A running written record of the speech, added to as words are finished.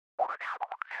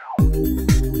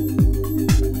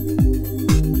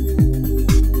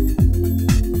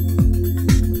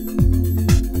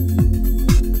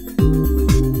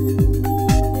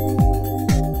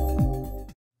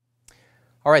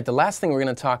All right, the last thing we're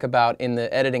going to talk about in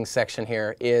the editing section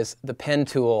here is the pen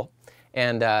tool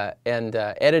and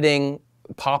editing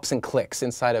pops and clicks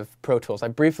inside of Pro Tools. I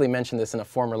briefly mentioned this in a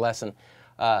former lesson,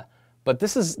 but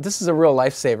this is a real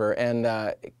lifesaver.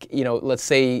 And you know, let's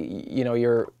say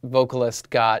your vocalist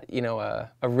got a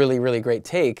really great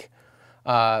take,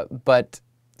 but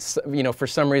for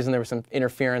some reason there was some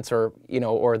interference, or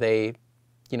or they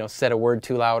said a word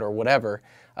too loud or whatever.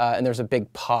 And there's a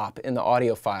big pop in the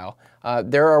audio file.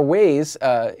 There are ways,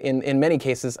 in many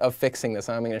cases, of fixing this.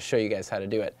 I'm going to show you guys how to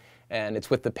do it, and it's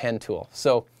with the pen tool.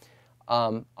 So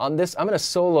on this, I'm going to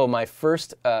solo my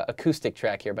first acoustic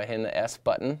track here by hitting the S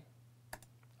button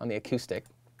on the acoustic.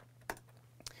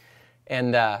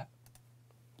 And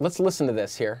let's listen to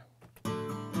this here.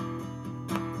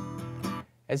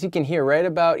 As you can hear, right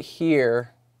about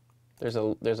here, there's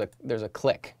a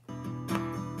click.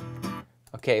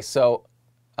 Okay, so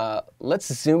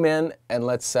let's zoom in and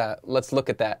let's look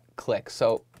at that click.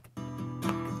 So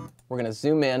we're going to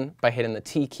zoom in by hitting the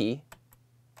T key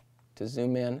to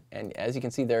zoom in, and as you can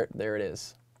see there it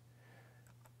is.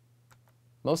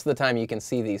 Most of the time you can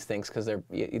see these things because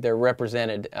they're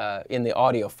represented in the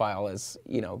audio file as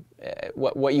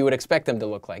what you would expect them to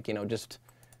look like, just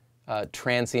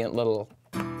transient little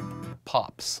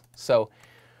pops. So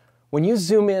when you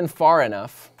zoom in far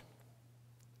enough,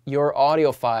 your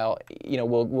audio file,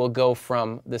 will go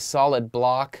from the solid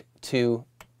block to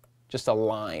just a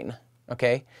line,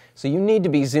 okay? So you need to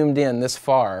be zoomed in this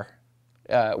far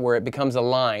where it becomes a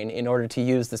line in order to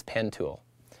use this pen tool.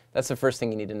 That's the first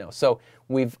thing you need to know. So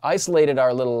we've isolated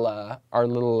our little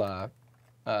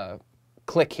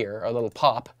click here, our little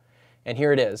pop, and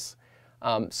here it is.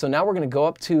 So now we're going to go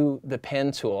up to the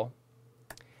pen tool,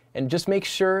 and just make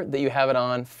sure that you have it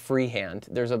on freehand.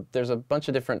 There's a bunch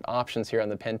of different options here on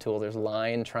the pen tool. There's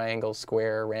line, triangle,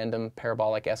 square, random,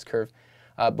 parabolic, S-curve.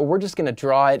 But we're just going to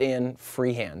draw it in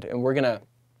freehand, and we're going to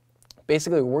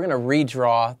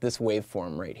redraw this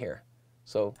waveform right here.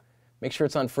 So make sure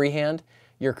it's on freehand.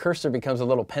 Your cursor becomes a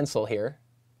little pencil here,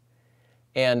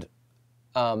 and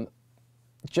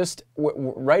just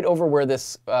right over where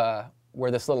this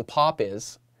little pop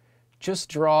is, just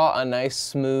draw a nice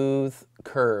smooth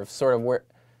curve,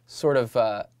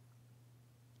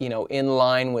 in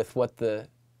line with what the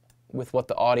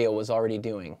audio was already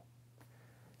doing.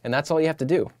 And that's all you have to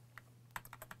do.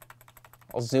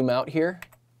 I'll zoom out here,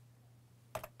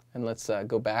 and let's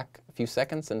go back a few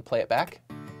seconds and play it back.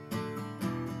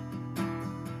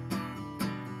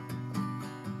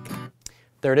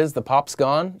 There it is, the pop's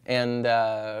gone, and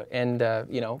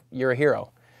you're a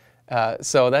hero.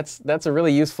 So that's a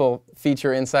really useful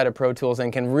feature inside of Pro Tools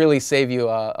and can really save you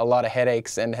a lot of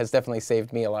headaches, and has definitely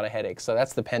saved me a lot of headaches. So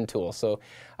that's the pen tool. So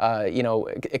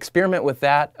experiment with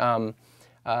that,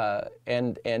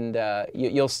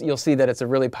 you'll see that it's a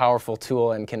really powerful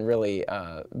tool and can really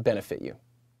benefit you.